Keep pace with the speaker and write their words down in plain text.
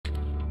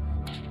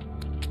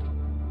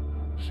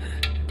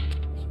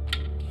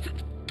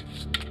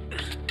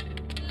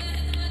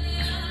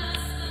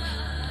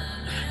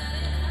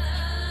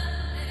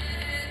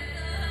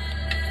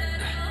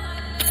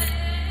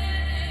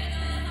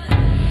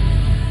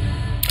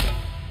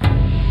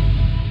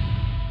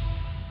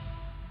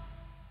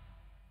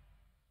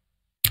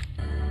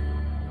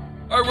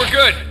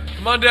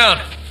Come on down.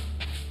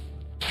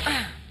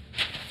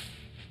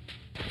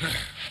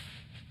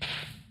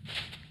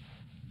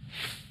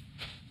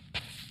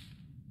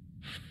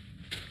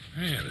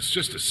 Man, it's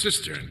just a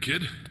cistern,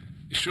 kid.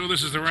 You sure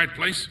this is the right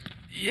place?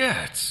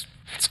 Yeah, it's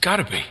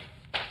gotta be.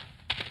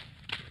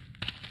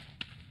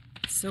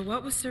 So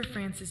what was Sir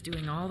Francis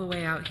doing all the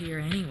way out here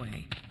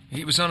anyway?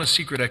 He was on a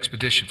secret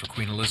expedition for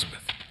Queen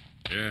Elizabeth.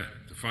 Yeah,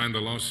 to find the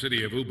lost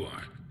city of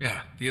Ubar.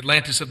 Yeah, the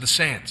Atlantis of the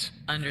Sands.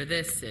 Under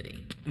this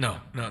city. No,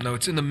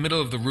 it's in the middle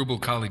of the Rubel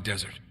Kali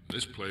Desert.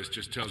 This place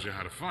just tells you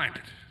how to find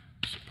it,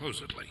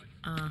 supposedly.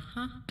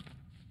 Uh-huh.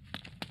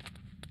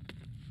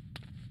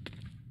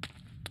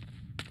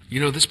 You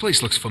know, this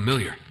place looks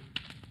familiar.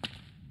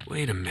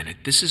 Wait a minute,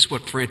 this is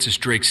what Francis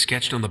Drake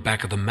sketched on the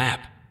back of the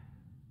map.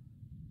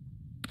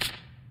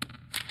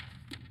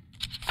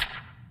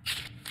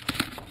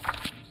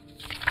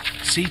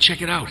 See,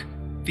 check it out.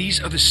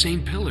 These are the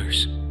same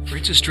pillars.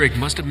 Francis Drake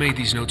must have made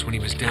these notes when he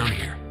was down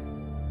here.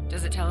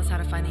 Does it tell us how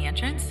to find the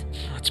entrance?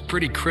 It's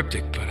pretty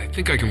cryptic, but I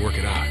think I can work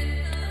it out.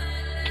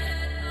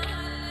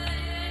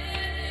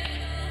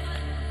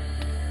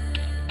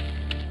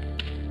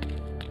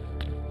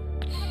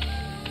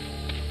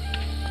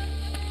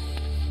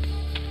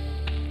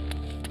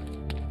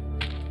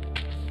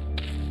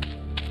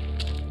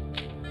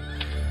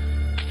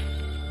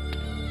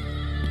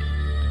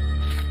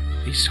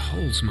 These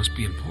holes must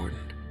be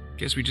important.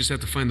 Guess we just have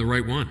to find the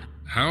right one.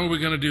 How are we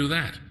going to do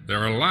that? There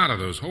are a lot of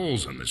those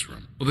holes in this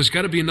room. Well, there's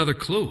got to be another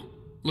clue.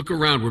 Look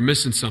around, we're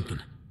missing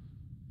something.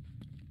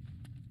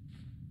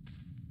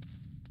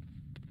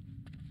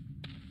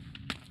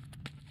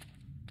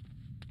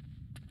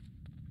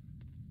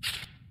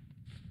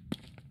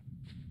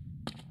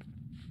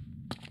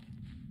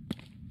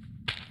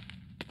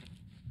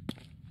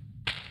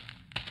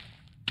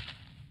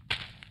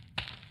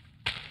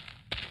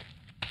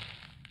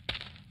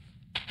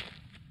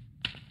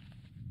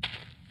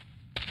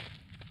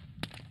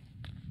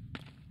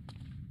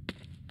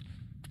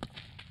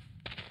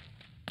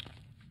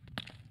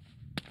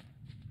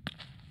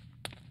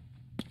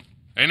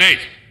 Hey, Nate.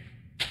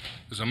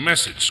 There's a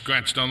message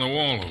scratched on the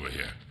wall over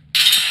here.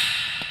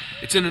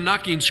 It's in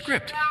Enochian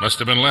script. Must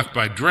have been left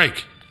by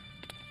Drake.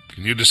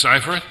 Can you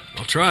decipher it?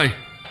 I'll try.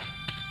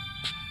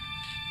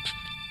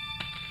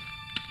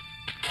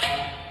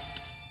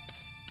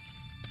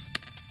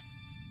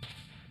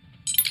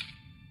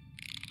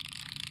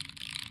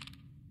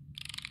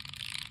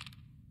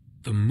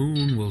 The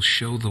moon will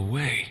show the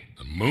way.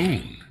 The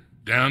moon?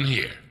 Down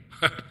here?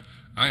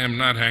 I am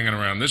not hanging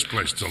around this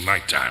place till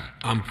nighttime.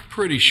 I'm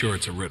pretty sure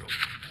it's a riddle.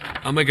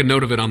 I'll make a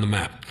note of it on the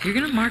map. You're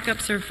gonna mark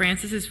up Sir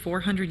Francis's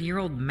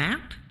 400-year-old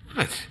map?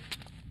 What?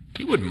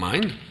 He wouldn't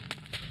mind.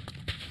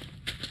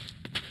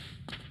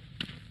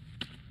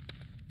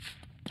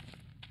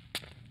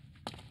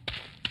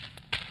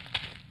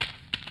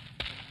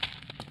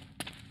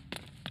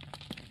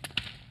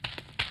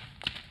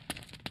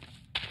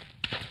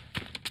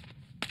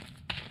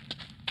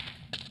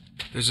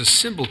 There's a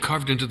symbol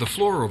carved into the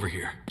floor over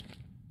here.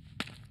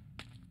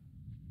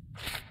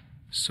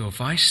 So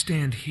if I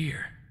stand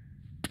here...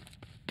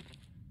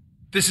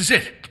 This is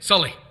it.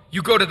 Sully,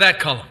 you go to that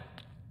column.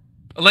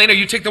 Elena,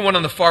 you take the one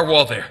on the far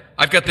wall there.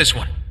 I've got this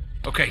one.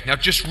 Okay, now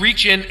just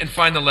reach in and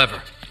find the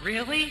lever.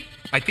 Really?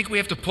 I think we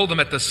have to pull them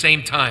at the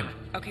same time.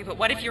 Okay, but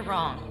what if you're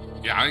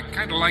wrong? Yeah, I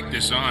kind of like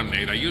this arm,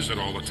 Nate. I use it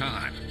all the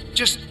time.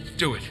 Just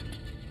do it.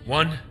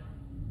 1,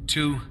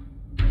 2,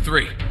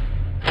 3.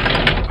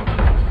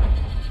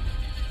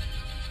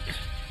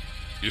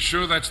 You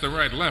sure that's the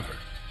right lever?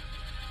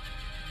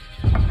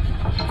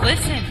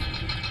 Listen.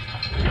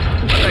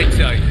 What'd I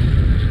tell you?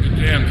 Be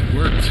damned, it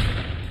worked.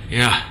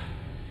 Yeah.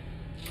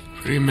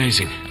 Pretty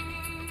amazing.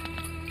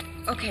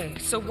 Okay,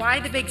 so why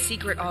the big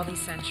secret all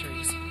these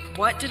centuries?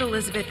 What did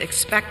Elizabeth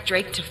expect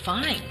Drake to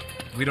find?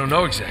 We don't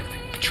know exactly.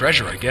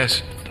 Treasure, I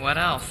guess. What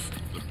else?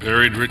 The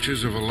buried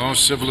riches of a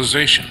lost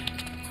civilization.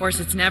 Of course,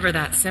 it's never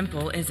that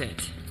simple, is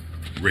it?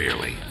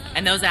 Really?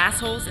 And those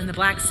assholes in the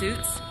black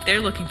suits,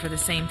 they're looking for the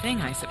same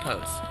thing, I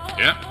suppose.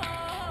 Yep.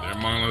 They're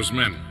Marlowe's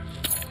men.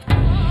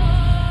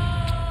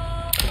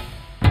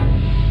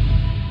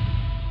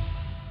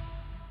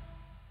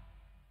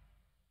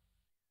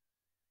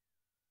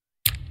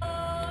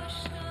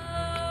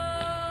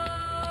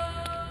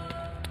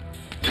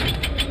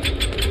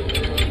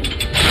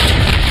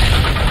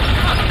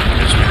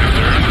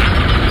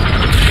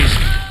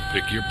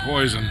 Pick your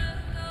poison.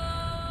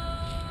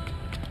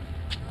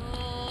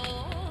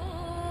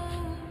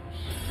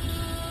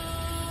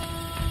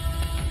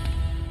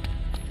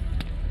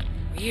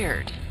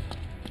 Weird.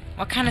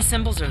 What kind of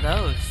symbols are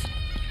those?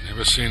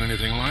 Never seen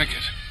anything like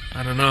it.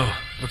 I don't know.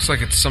 Looks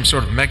like it's some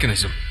sort of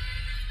mechanism.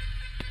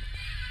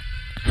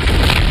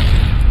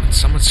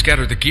 Someone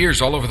scattered the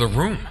gears all over the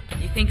room.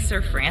 You think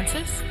Sir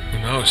Francis? Who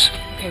knows?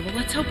 Okay, well,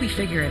 let's hope we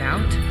figure it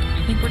out.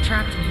 I think we're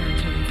trapped in here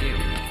until we do.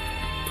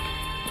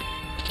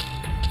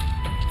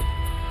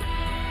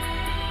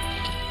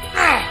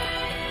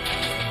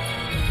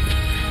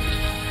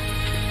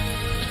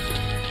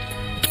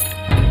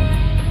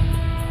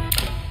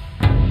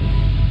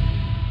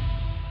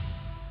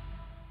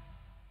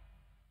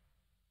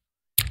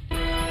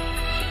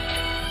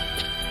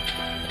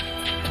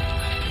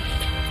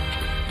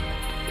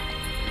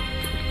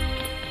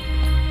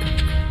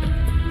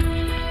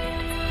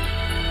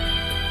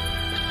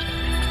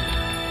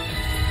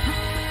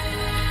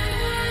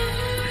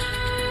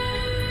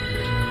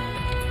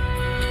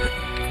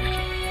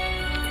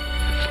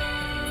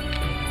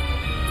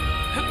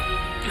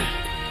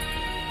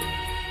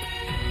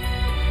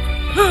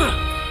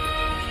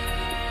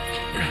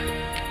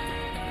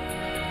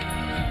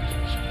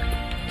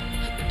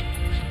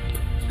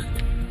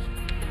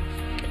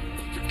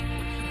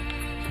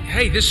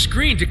 this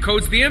screen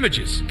decodes the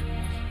images.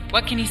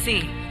 What can you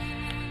see?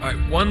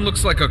 Alright, one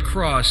looks like a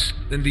cross,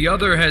 then the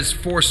other has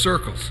 4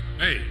 circles.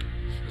 Hey,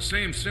 the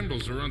same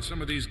symbols are on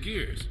some of these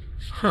gears.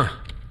 Huh.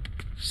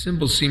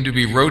 Symbols seem to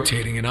be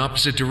rotating in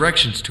opposite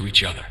directions to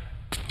each other.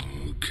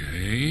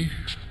 Okay.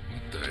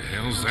 What the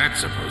hell's that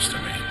supposed to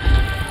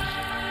mean?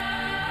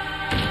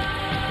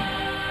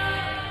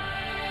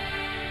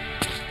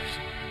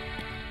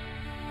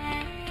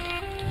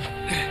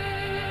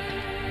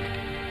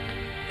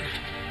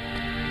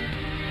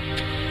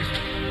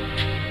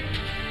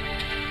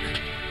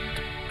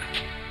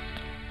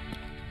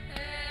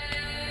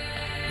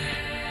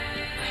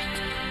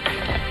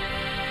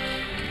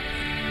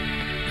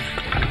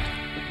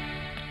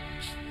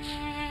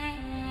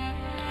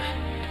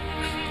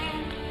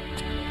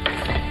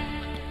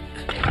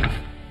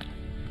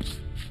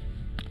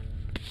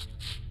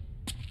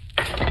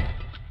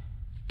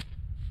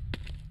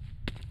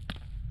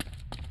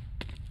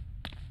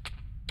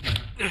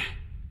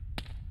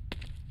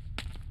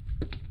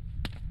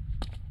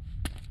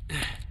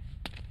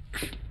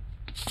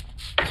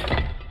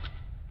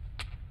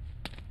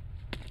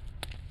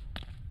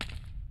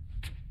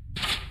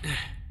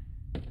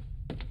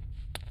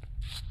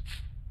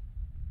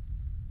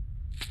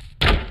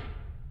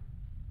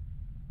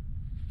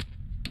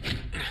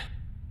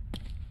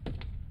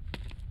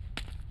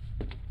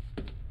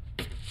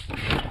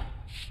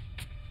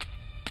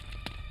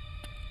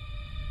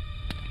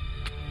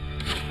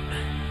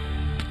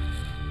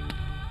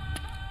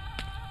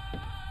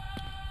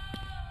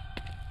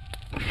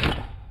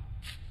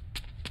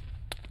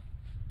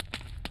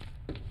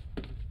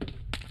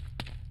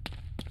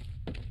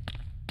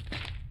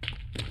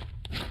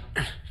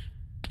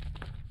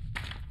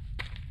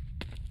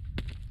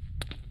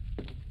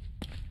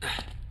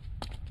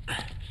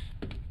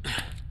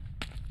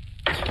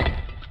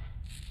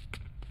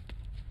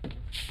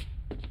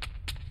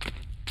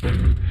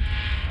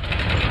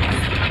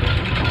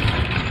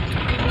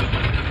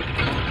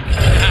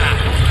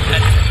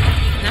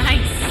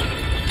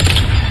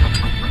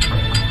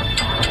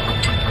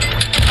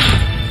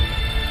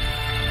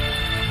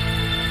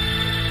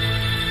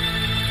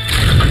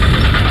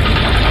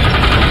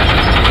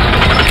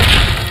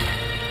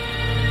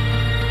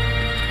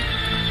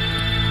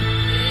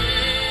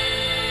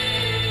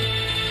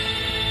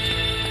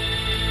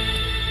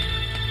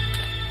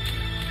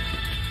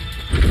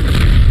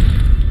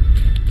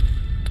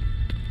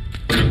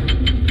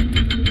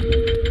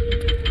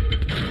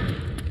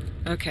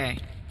 Okay,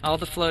 all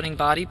the floating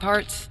body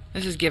parts?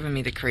 This is giving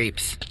me the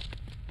creeps.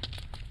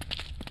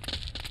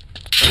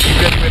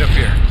 You guys wait up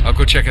here. I'll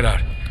go check it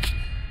out.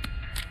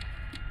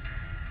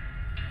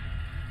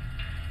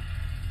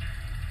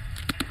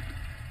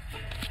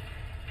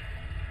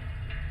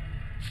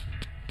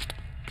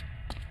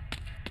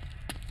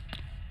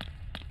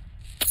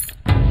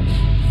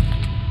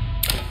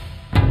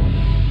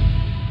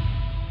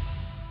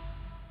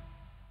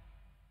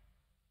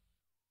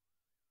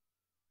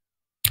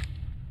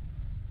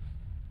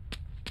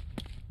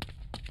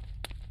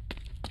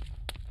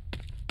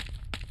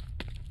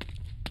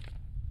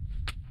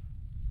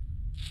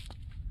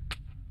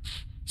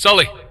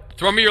 Sully,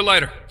 throw me your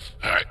lighter.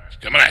 All right,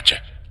 coming at you.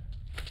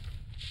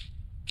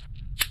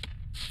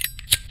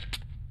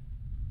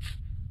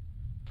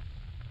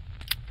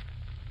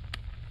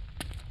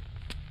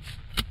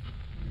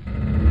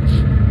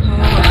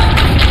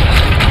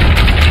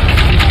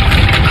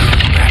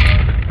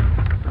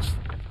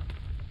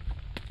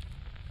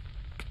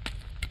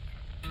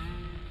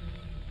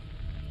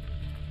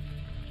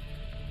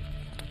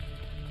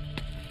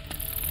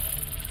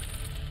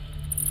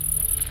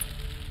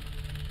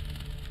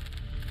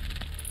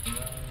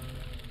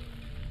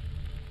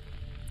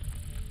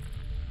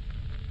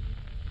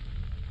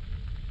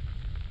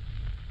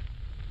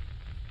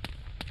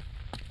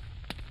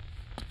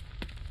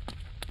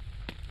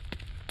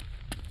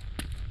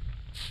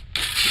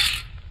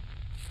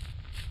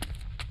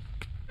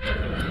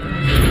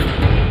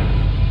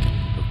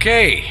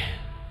 Okay,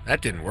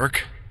 that didn't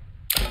work.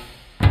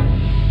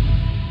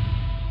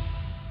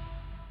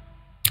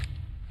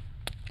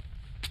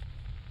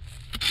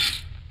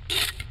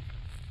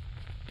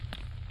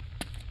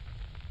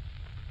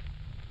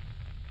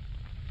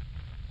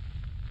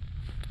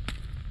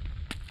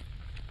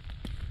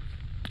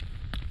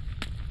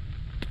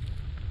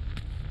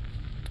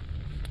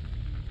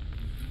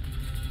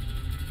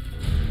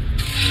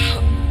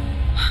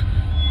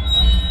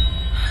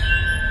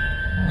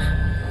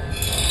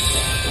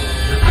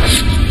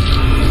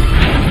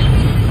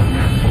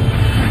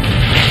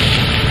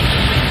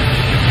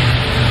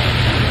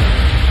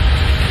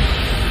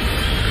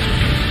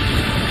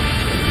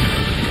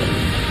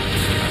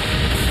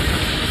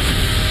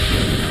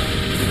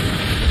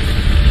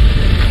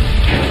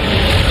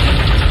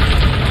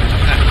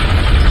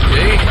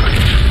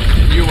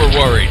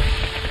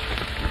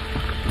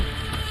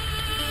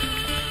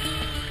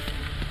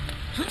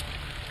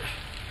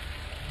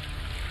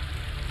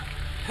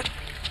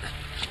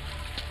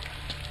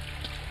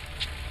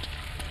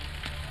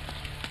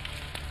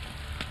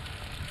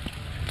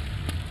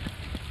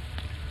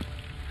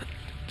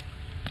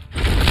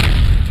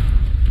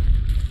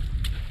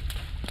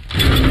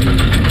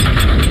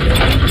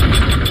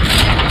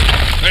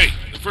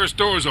 first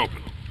door's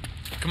open.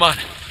 Come on.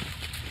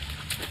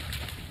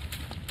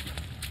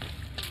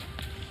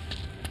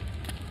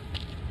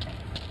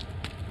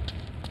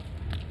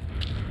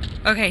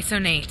 Okay, so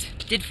Nate,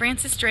 did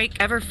Francis Drake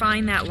ever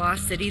find that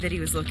lost city that he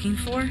was looking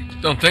for?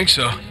 Don't think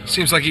so.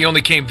 Seems like he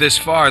only came this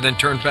far, then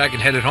turned back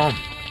and headed home.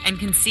 And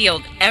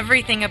concealed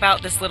everything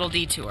about this little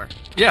detour?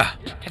 Yeah.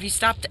 Have you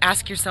stopped to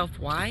ask yourself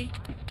why?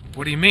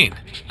 What do you mean?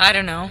 I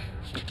don't know.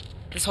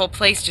 This whole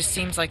place just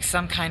seems like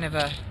some kind of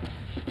a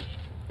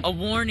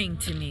warning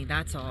to me,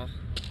 that's all.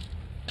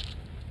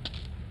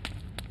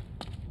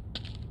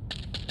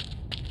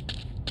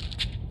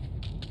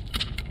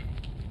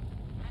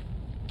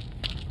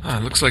 Ah,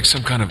 it looks like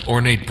some kind of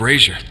ornate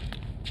brazier.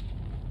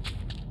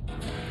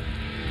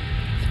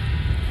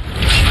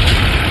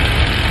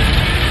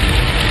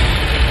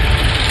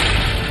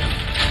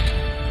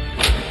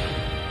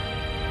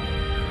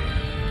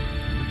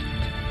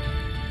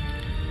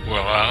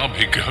 Well, I'll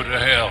be go to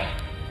hell.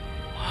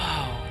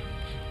 Wow.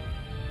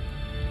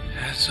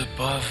 As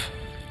above,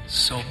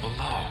 so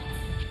below.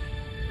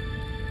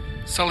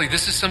 Sully,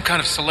 this is some kind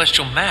of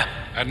celestial map.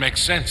 That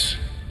makes sense.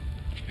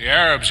 The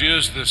Arabs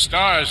used the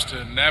stars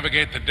to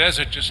navigate the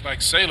desert just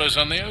like sailors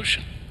on the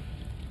ocean.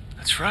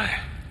 That's right.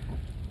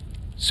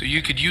 So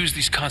you could use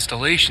these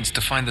constellations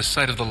to find the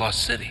site of the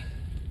lost city.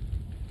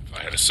 If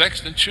I had a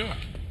sextant, sure.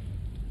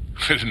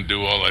 I didn't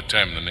do all that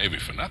time in the Navy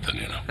for nothing,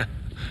 you know.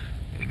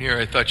 And here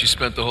I thought you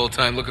spent the whole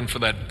time looking for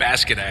that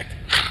basket act.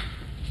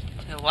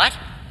 The what?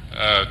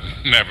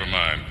 Never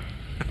mind.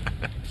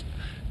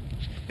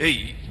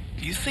 Hey,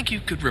 you think you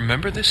could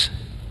remember this?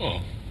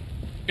 Well,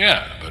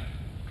 yeah, but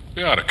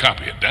we ought to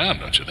copy it down,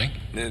 don't you think?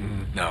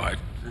 No, I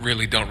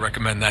really don't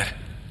recommend that.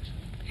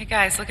 Hey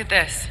guys, look at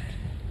this.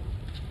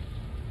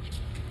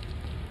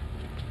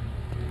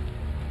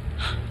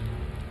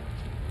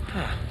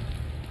 Huh.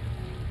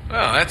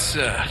 Well, that's,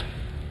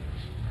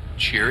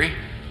 cheery.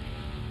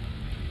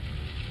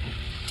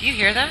 Do you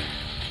hear that?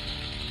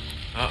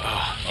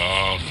 Uh-oh.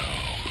 Oh, no.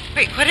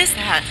 Wait, what is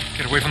that?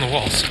 Get away from the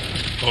walls.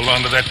 Hold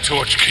on to that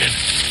torch, kid.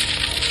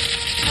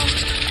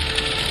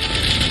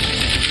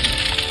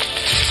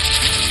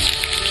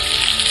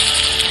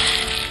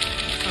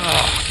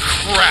 Oh,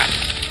 crap.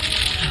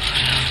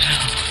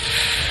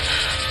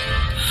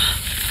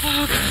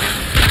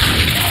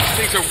 These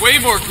things are way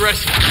more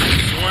aggressive.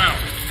 Well,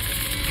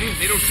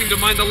 They don't seem to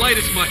mind the light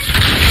as much. look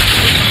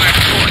at that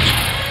torch.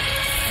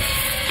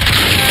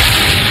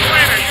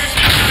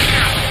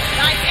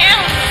 I am!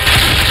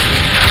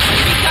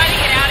 We gotta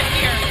get out of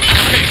here.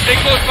 Okay, stay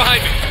close behind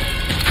me.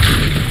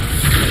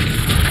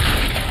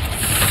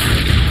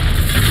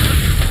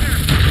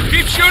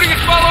 Keep shooting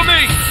and follow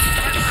me.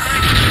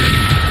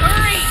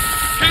 Hurry!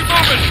 Keep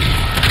moving.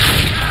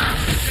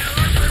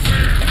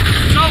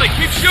 Sully,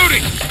 keep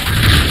shooting.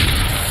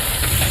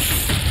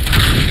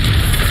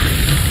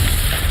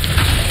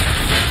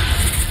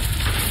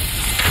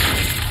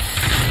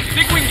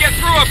 Think we can get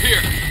through up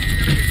here?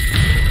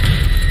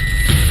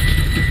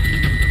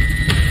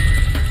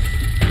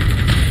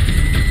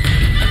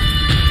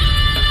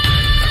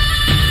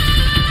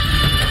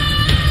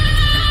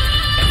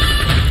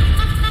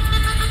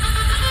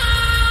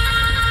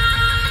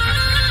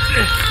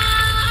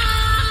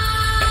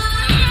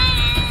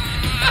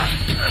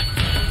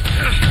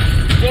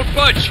 Won't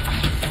budge.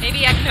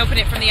 Maybe I can open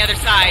it from the other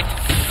side.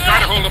 Try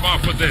to hold him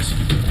off with this.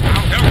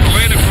 I'll help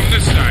Elena from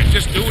this side.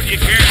 Just do what you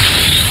can.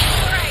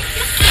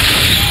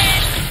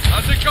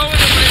 How's it going,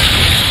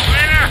 Elena?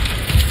 Elena!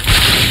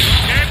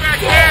 Get back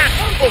there!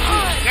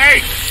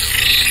 Hey!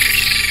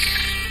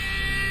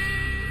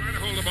 Try to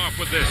hold him off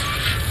with this.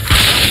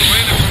 Help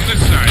Elena from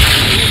this side.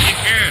 Just do what you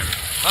can.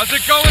 How's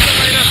it going,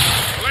 Elena?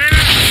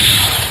 Elena!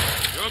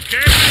 You okay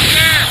back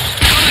there?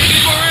 I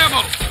need more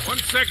ammo. 1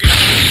 second.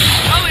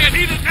 Ellie, I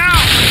need it now.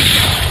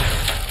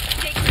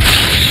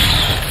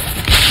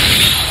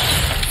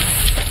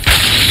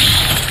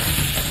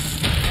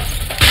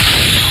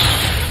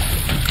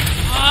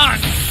 Come on.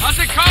 How's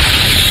it coming?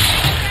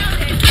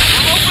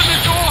 We'll open the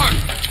door.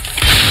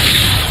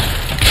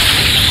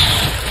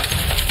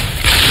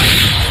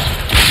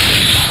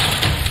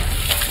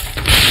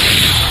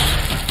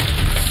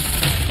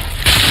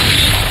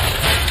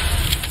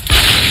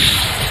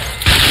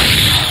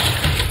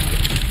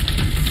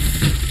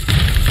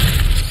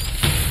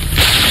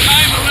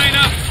 Time,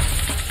 Elena.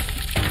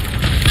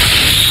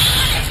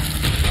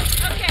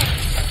 Okay,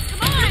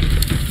 come on!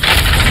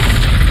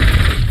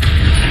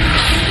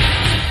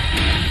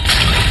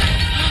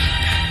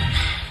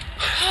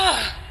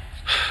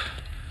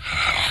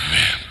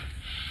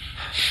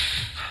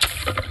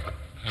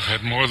 I've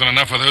had more than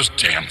enough of those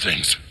damn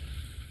things.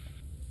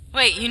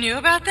 Wait, you knew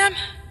about them?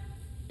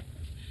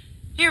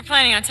 You were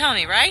planning on telling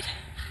me, right?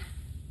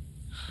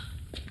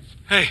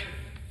 Hey.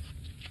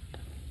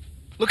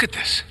 Look at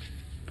this.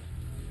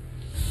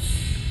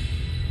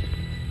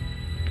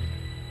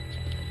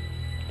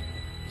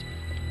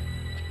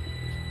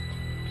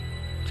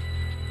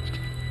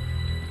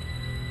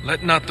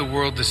 Let not the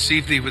world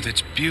deceive thee with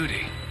its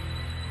beauty.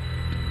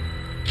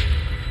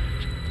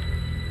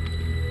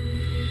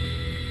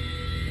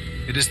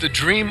 It is the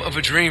dream of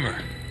a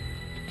dreamer,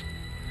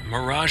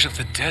 mirage of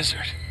the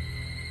desert.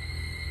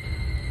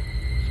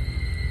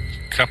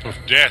 Cup of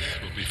death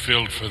will be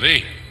filled for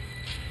thee.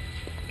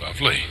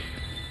 Lovely.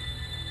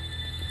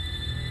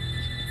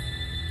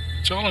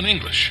 It's all in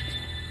English.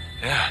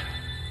 Yeah.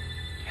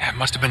 Yeah, it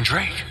must have been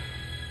Drake.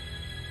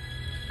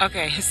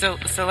 Okay, so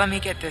let me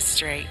get this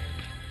straight.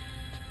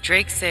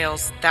 Drake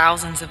sails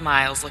thousands of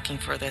miles looking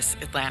for this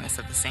Atlantis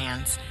of the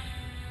Sands.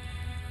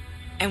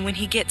 And when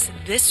he gets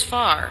this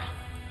far,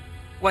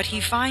 what he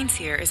finds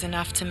here is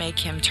enough to make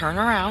him turn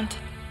around,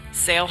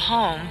 sail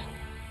home,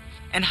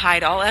 and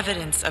hide all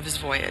evidence of his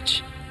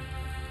voyage.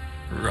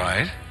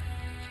 Right.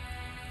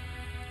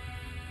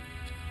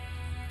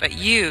 But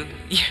you're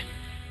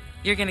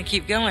gonna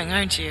keep going,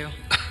 aren't you?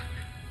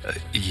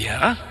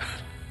 Yeah?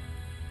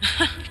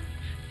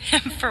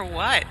 And for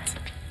what?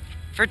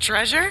 For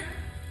treasure?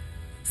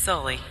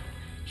 Sully,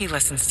 he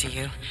listens to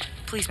you.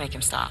 Please make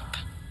him stop.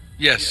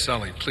 Yes,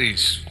 Sully,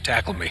 please,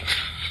 tackle me.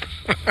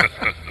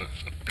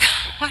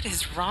 What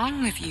is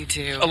wrong with you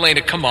two?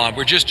 Elena, come on,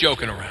 we're just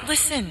joking around.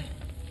 Listen,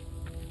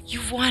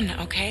 you've won,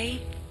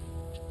 okay?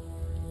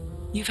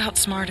 You've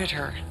outsmarted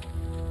her.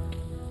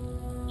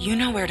 You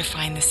know where to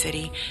find the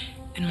city,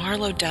 and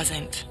Marlowe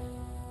doesn't.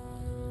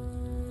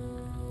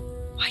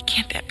 Why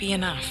can't that be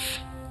enough?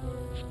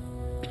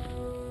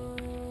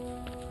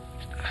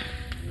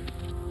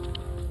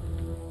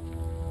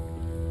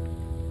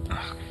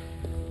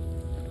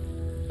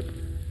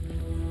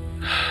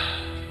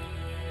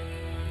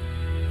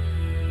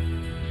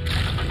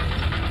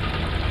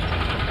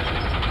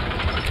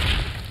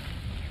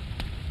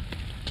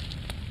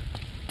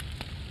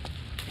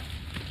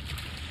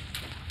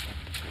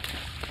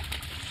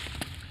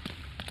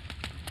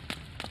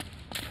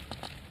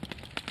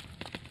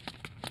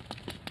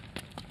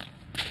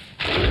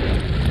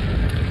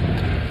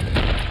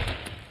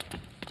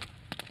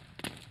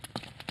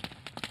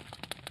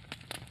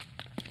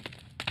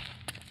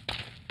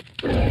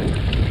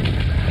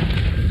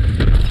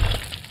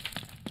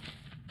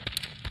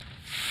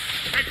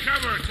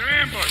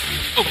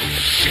 Oh,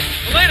 shit.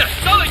 Elena!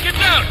 Sully, get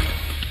down!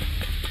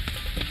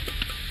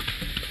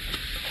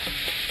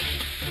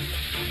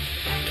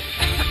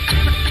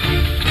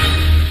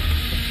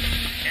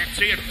 Can't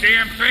see a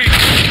damn thing.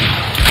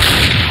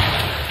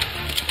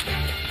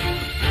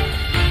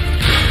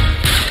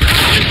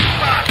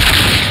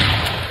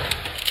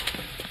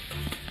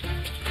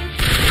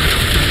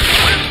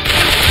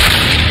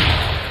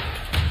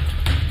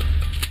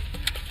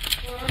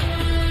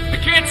 I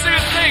can't see a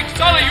thing!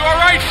 Sully, you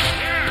alright?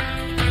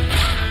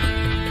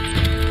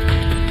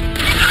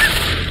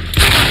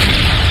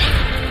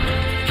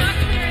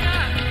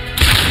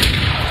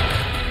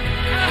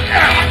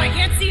 I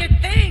can't see a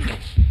thing!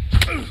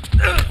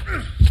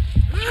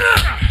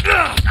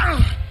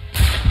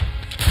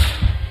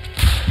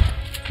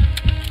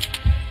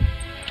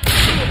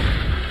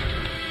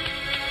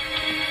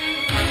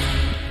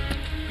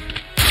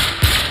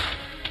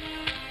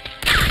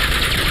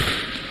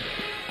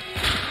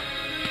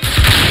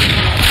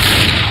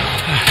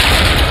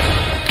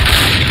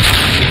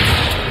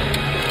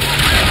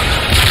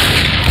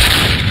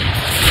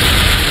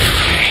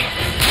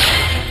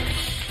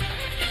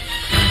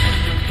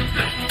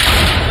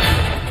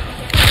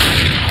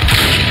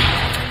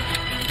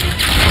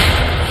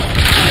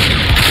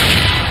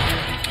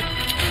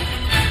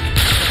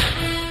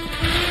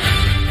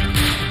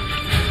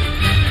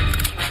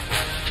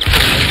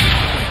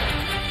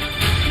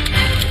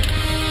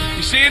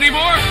 See any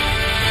more?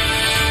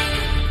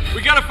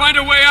 We gotta find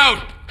a way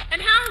out.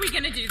 And how are we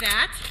gonna do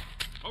that?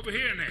 Over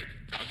here, Nate.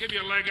 I'll give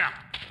you a leg up.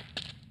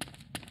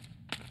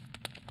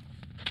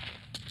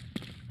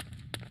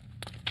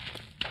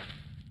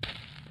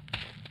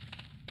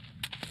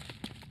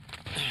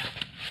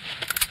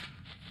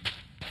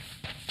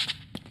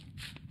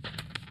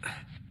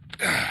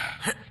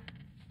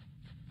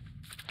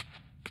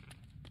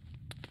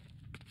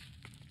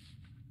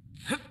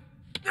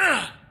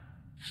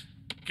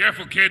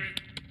 Careful, kid.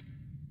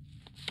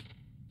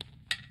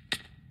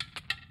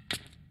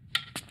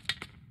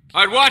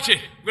 All right, watch it.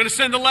 I'm gonna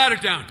send the ladder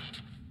down.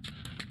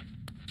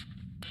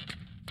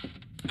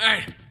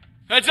 Hey,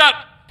 heads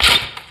up!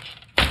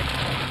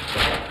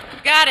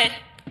 Got it.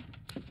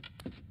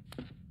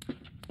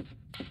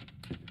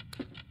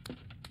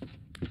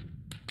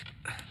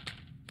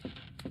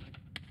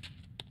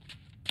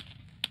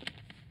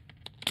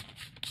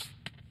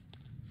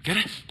 Get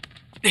it?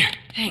 There.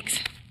 Thanks.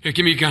 Here,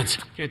 give me your guns.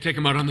 Can't take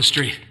them out on the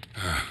street.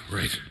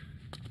 Right.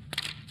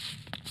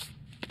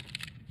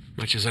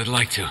 Much as I'd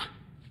like to.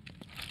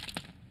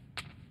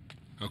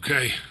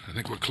 Okay, I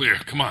think we're clear.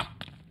 Come on.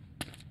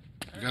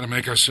 We gotta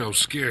make ourselves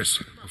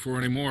scarce before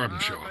any more of them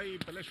show up.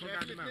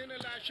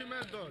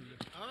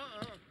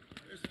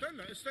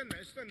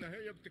 استنى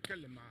هي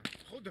بتتكلم معاك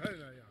خدها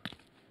هنا يعني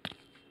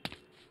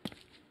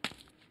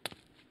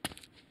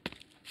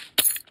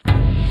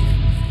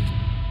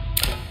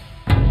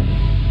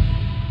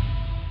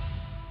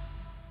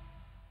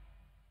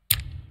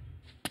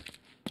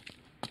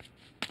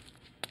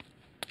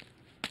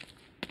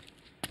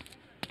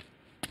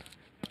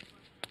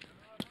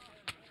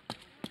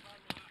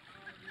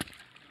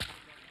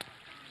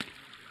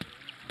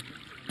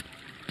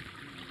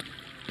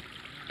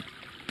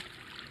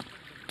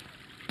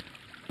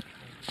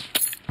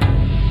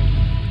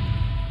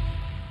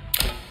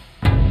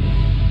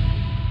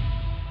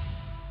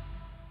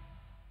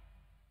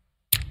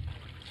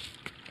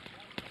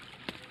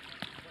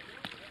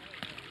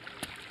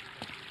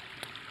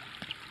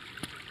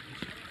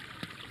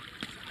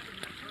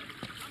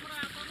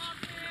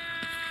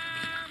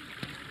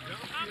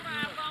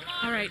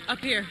All right, up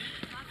here.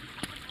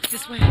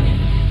 This way. No.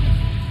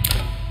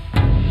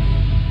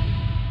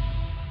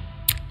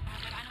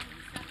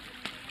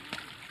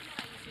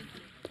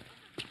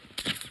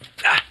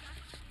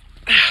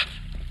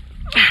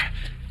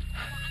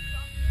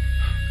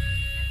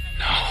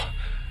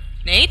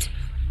 Nate?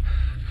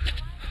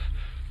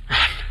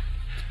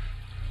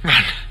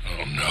 Run.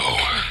 Oh, no.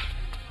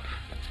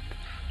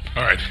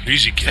 All right,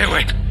 easy, kid. Stay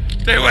away.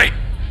 Stay away.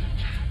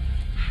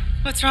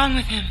 What's wrong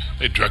with him?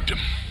 They drugged him.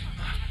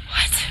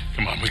 What?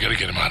 Come on, we gotta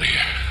get him out of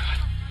here.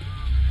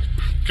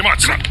 Come on,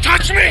 son.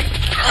 Touch me!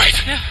 All right.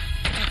 No.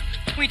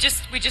 We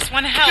just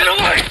want to help. Get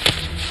away!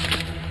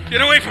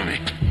 Get away from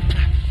me!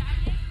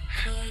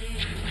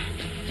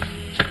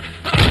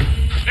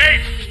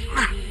 Nate!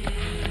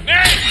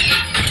 Nate!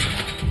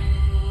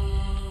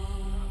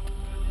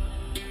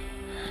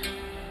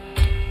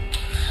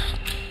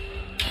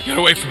 Get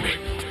away from me.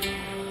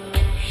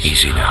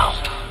 Easy now.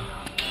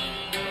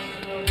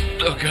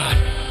 Oh, God.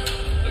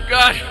 Oh,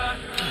 God.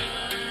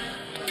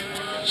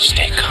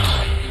 Stay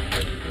calm.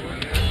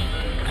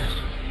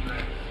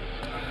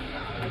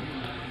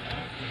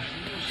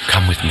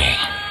 Come with me.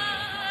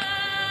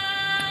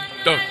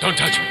 Don't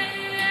touch me.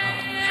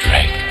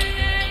 Drake.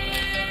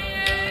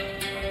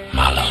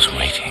 Marlowe's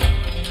waiting.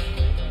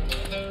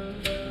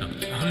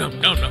 No.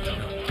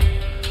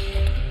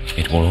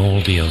 It will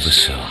all be over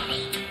soon.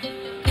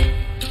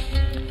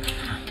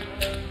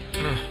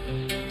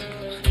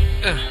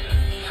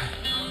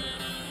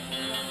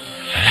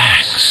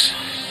 Relax.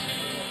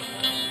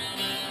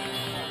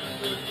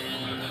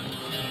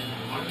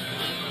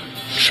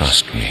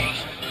 Trust me.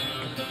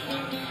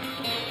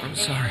 I'm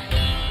sorry.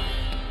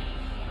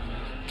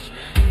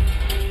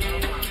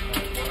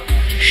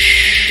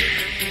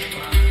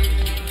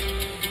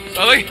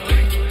 Sully?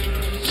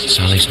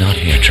 Sully's not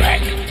here,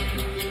 Drake.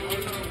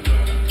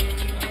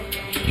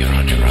 You're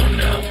on your own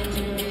now.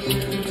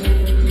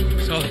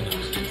 Sully.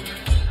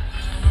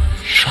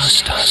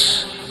 Trust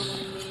us.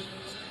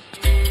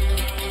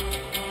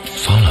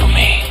 Follow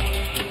me.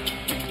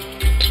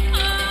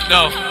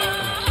 No,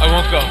 I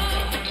won't go.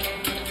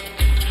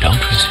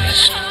 Don't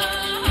resist.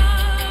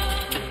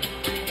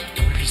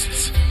 What is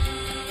this?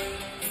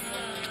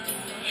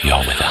 You're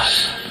with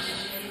us.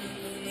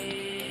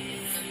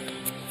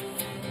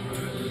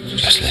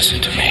 Just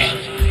listen to me.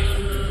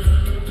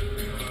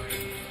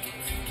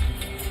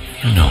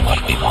 You know what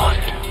we want.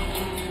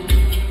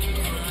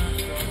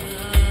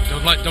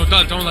 Don't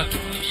let.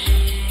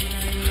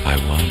 I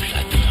won't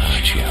let them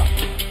hurt you.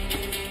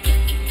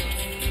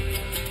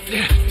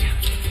 Yeah.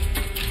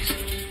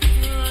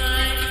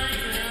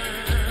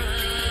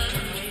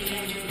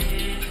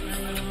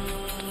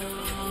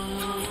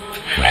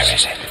 Where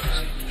is it?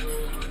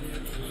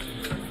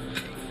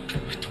 I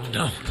don't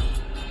know.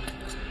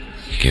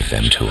 Give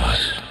them to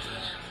us.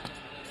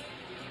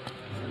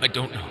 I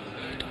don't know.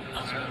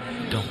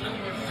 Don't know.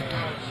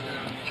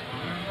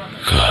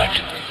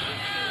 Good.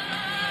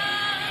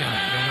 God, I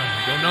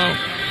don't know.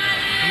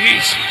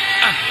 Please.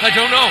 I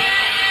don't know.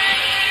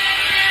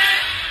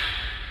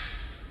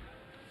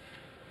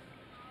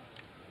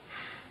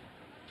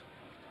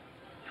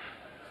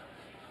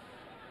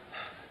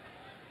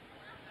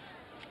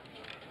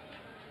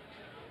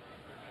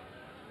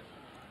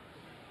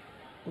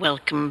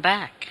 Welcome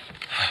back.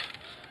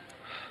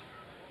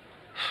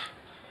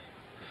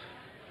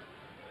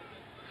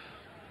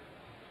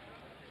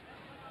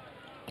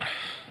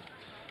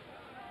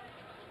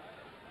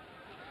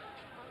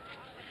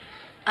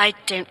 I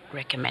don't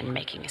recommend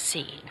making a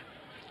scene.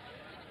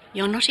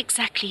 You're not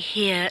exactly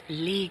here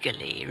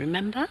legally,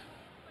 remember?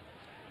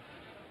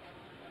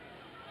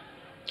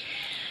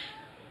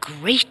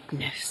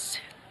 Greatness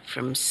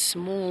from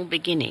small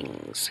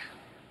beginnings.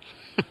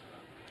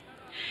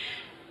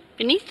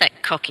 Beneath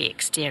that cocky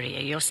exterior,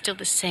 you're still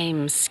the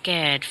same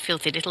scared,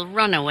 filthy little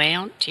runaway,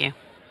 aren't you?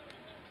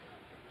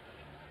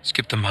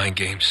 Skip the mind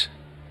games.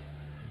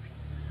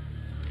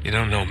 You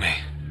don't know me.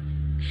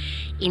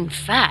 In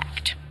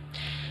fact,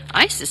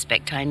 I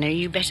suspect I know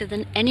you better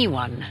than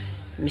anyone,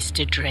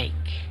 Mr.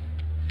 Drake.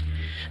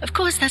 Of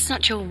course, that's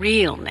not your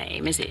real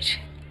name, is it?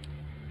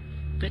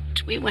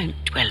 But we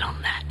won't dwell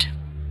on that.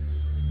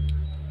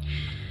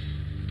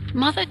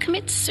 Mother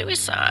commits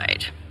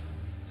suicide.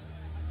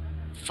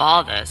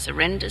 Father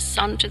surrenders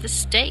son to the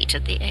state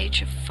at the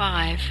age of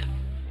 5.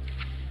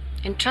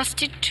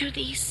 Entrusted to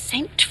the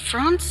St.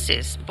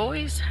 Francis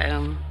Boys'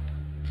 Home.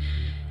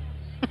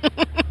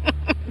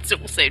 It's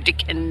also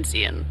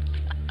Dickensian.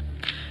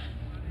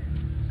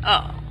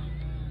 Oh.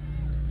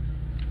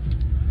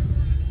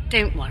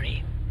 Don't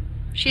worry.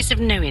 She's of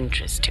no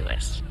interest to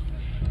us.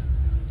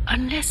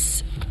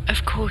 Unless,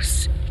 of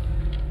course,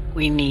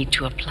 we need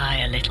to apply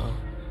a little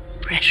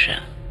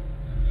pressure.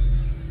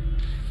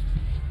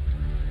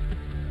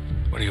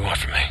 What do you want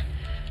from me?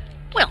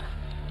 Well,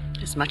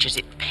 as much as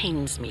it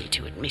pains me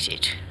to admit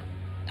it,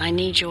 I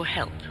need your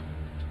help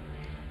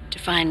to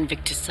find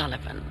Victor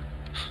Sullivan.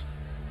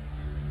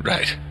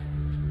 Right.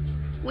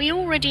 We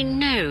already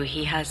know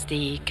he has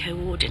the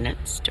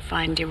coordinates to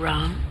find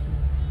Iran.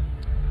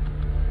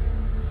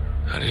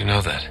 How do you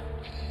know that?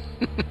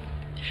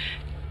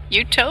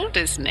 You told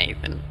us,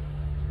 Nathan.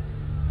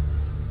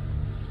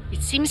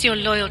 It seems your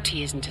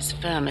loyalty isn't as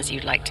firm as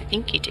you'd like to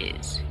think it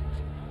is.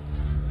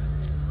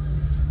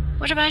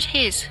 What about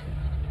his?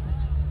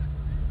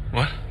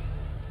 What?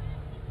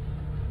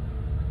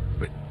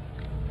 Wait.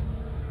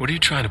 What are you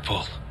trying to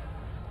pull?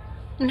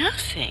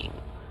 Nothing.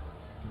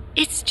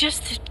 It's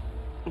just that,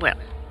 well,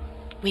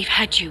 we've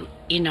had you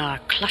in our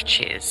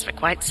clutches for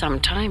quite some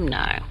time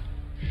now,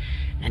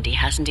 and he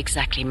hasn't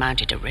exactly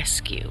mounted a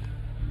rescue.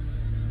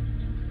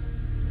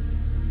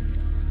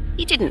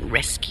 He didn't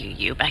rescue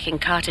you back in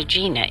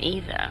Cartagena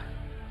either.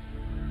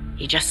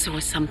 He just saw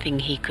something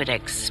he could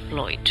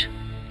exploit.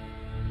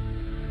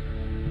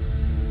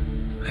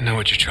 I know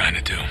what you're trying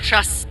to do.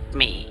 Trust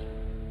me.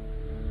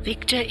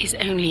 Victor is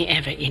only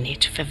ever in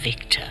it for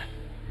Victor.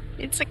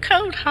 It's a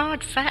cold,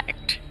 hard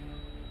fact.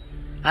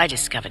 I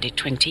discovered it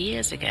 20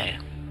 years ago.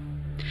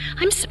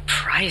 I'm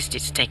surprised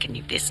it's taken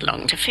you this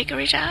long to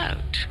figure it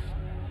out.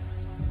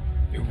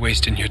 You're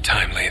wasting your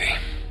time, lady.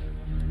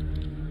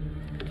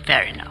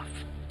 Fair enough.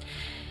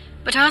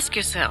 But ask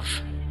yourself,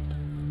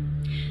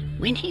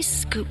 when he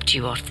scooped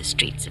you off the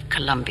streets of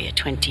Colombia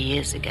 20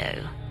 years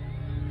ago,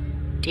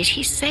 did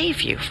he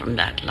save you from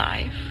that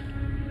life?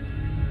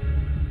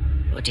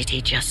 Or did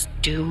he just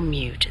doom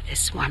you to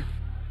this one?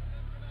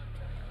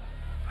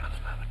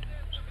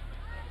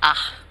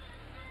 Ah,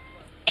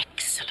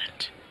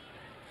 excellent.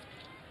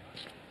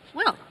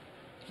 Well,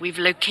 we've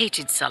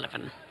located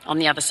Sullivan on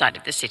the other side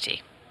of the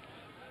city.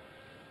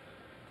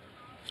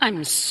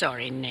 I'm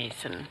sorry,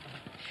 Nathan.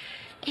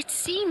 It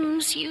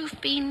seems you've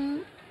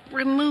been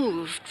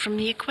removed from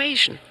the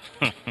equation.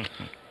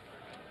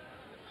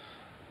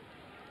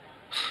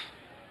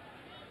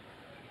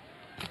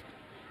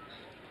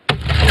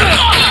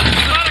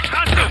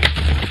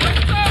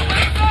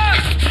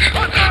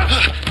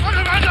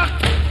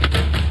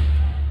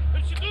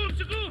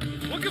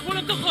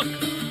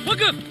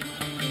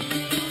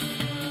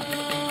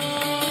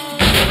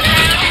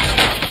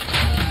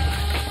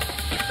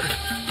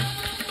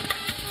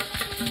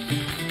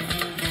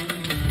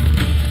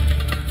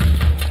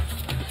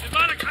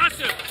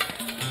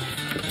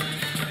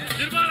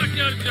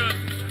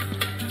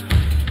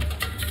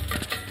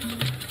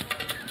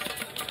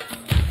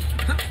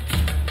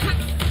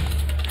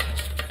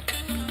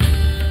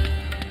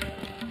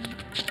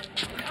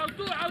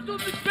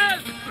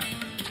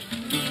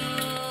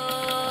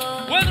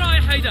 وين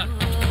رايح هيدا؟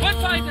 وين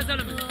فايت يا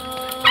زلمه؟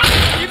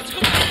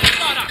 يمسكوا من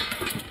الشارع.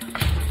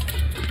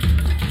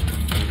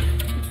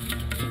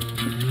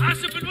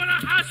 حاسب من ورا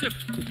حاسب.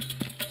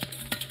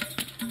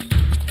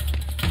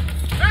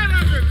 ايه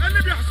راجل؟ ايه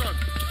اللي بيحصل؟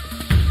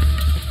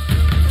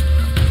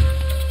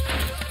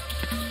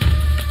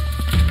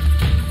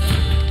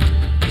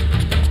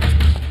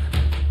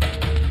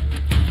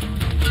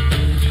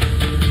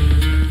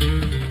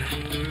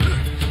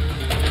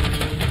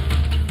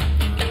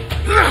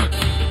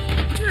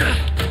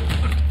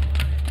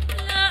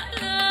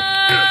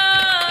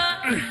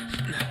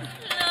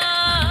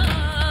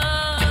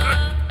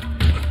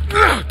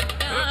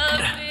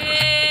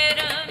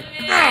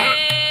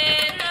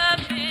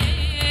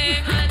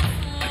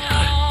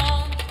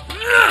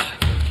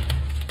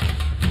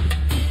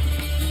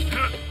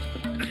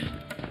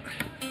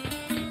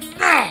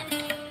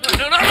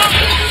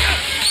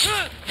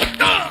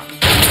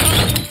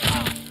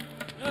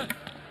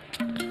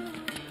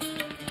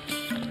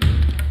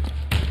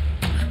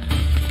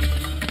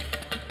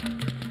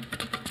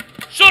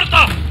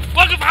 شرطة!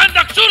 وقف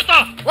عندك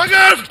شرطة!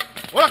 وقف!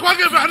 ولك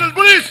وقف، احنا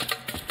البوليس!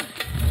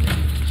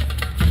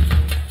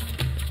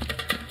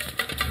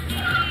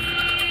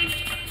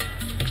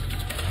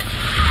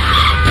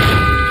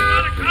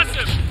 مالك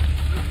حاسب!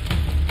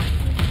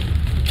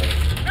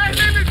 ايه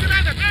ليه اللي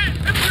تنادك؟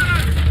 ايه؟ امشي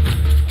راجل!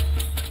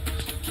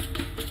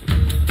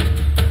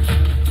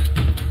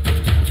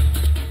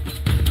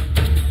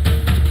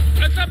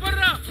 انت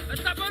برا!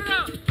 انت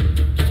برا!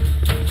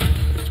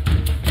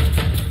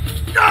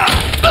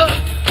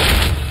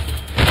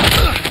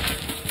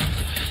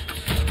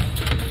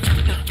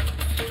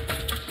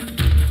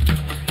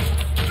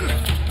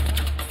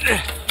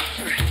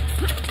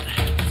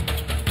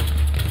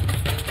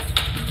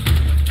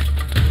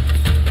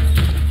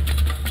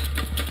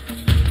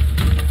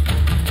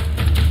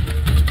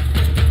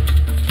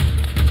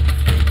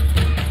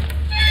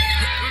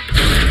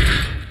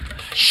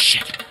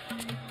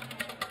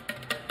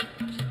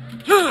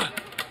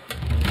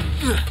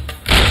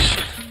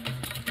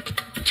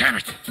 Damn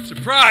it!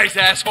 Surprise,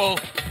 asshole!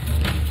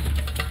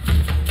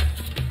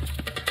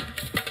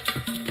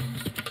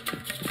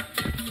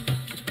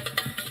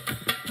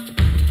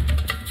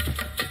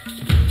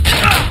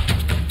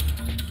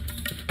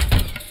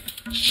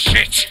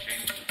 Shit!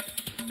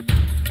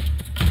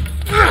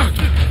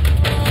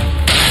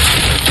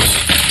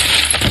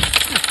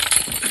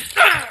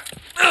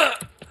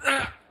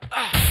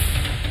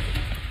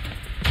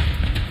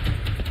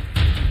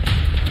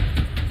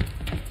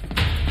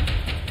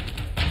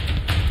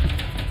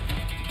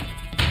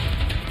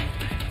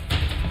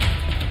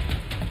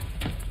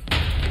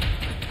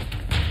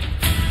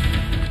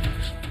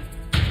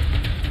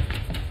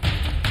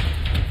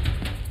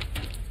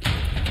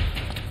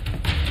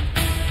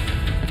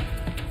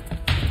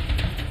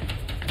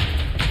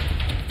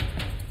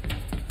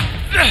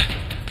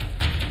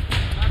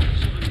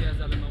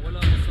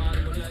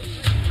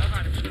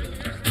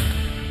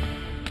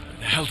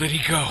 hell did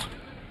he go?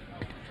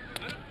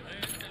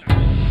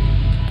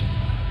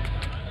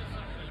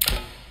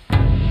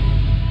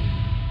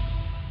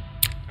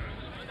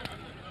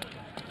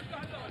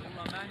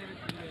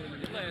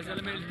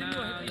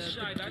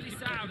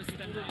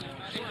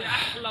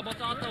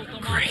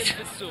 Great.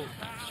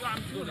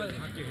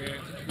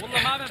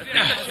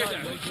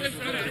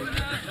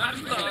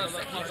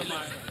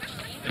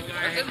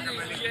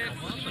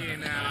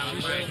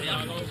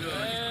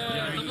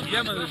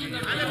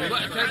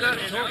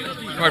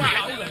 Pardon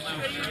me.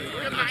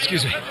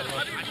 Excuse me.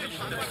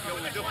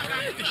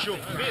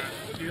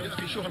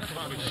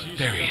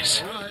 There he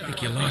is. I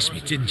think you lost me,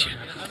 didn't you?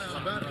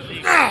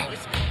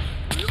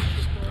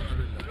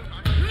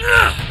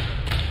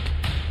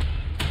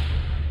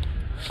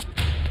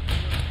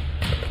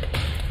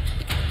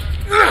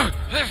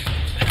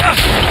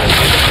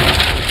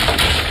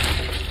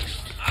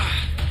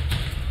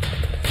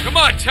 Come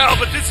on,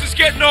 Talbot, this is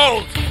getting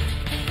old.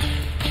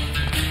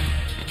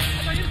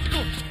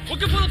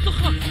 وقف ورا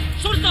الطخة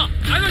شرطة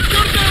أنا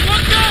الشرطة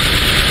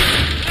وقف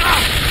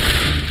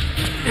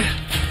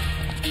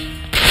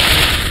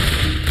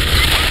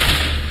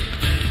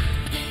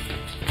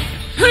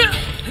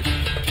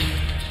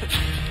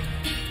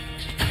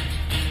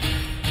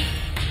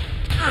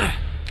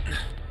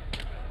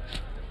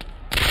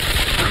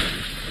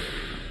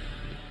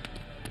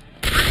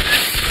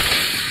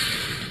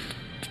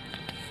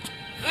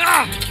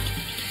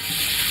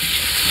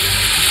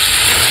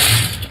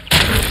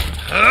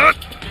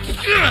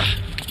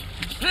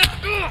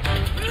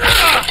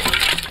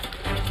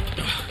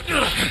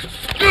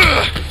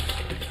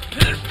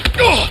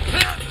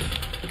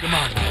Come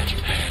on,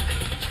 Magic Man.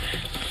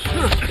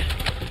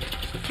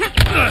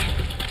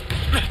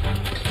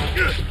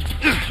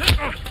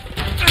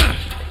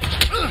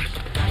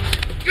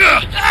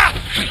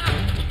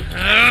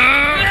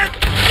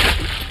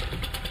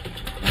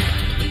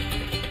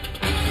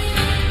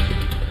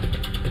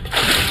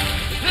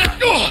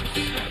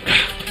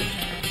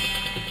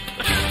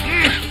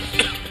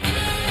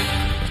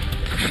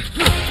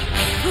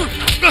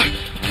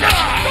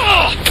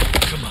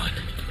 Come on.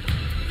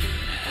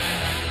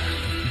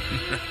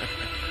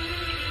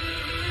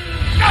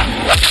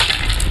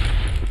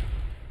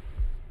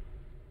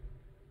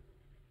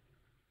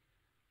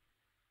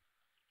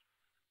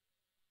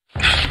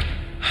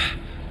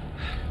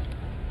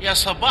 يا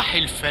صباح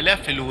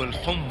الفلافل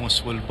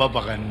والحمص والبابا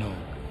غنوج.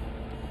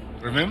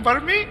 Remember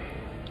me?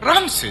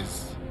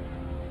 Ramses.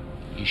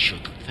 You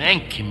should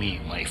thank me,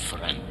 my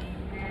friend.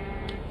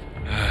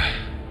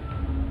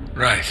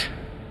 Right.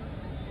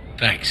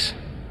 Thanks.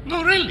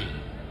 No, really.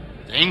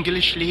 The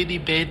English lady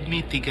bade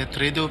me to get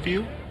rid of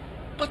you.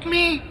 But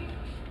me,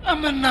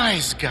 I'm a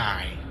nice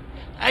guy.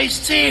 I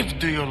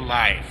saved your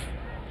life.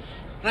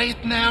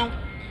 Right now,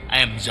 I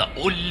am the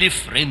only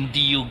friend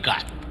you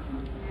got.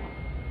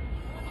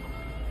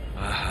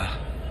 Uh-huh.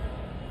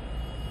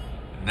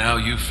 Now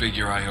you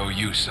figure I owe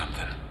you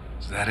something.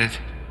 Is that it?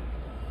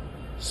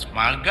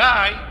 Smart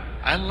guy.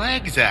 I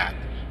like that.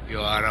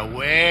 You are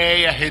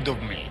way ahead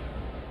of me.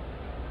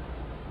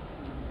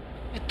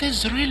 It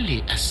is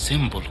really a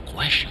simple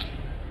question.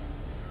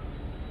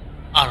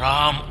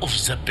 Aram of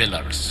the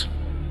Pillars.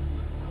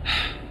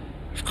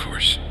 Of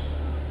course.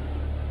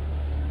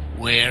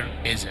 Where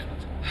is it?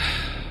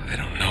 I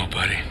don't know,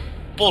 buddy.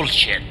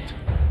 Bullshit.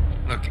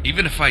 Look,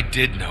 even if I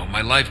did know,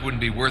 my life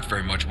wouldn't be worth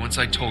very much once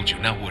I told you,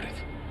 now would it?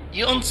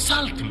 You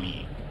insult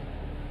me.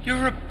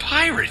 You're a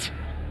pirate.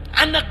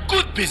 And a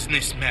good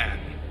businessman.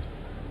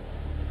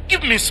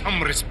 Give me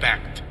some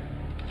respect.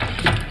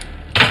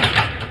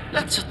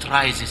 Let's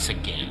try this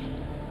again.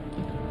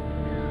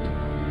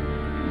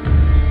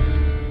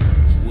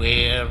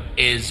 Where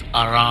is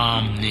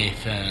Aram,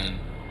 Nathan?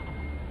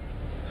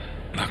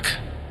 Look,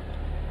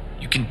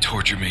 you can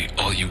torture me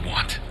all you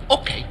want.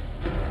 Okay,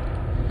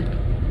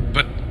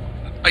 But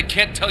I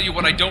can't tell you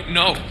what I don't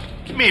know.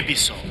 maybe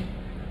so.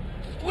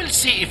 We'll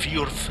see if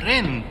your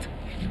friend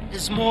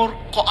is more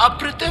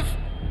cooperative.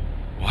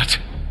 What?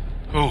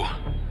 Who?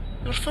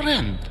 Your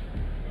friend,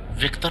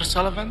 Victor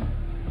Sullivan.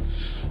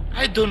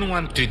 I don't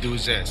want to do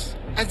this.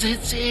 At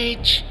his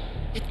age,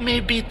 it may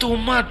be too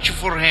much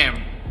for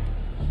him.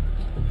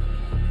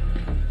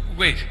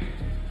 Wait.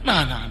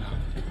 No.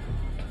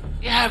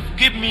 You have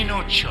given me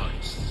no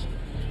choice.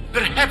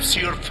 Perhaps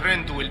your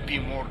friend will be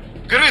more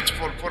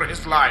grateful for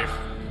his life.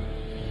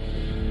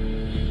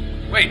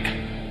 Wait.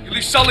 You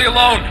leave Sully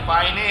alone.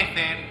 Bye,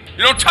 Nathan.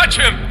 You don't touch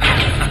him.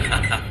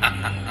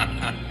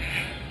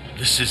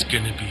 This is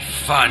gonna be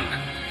fun.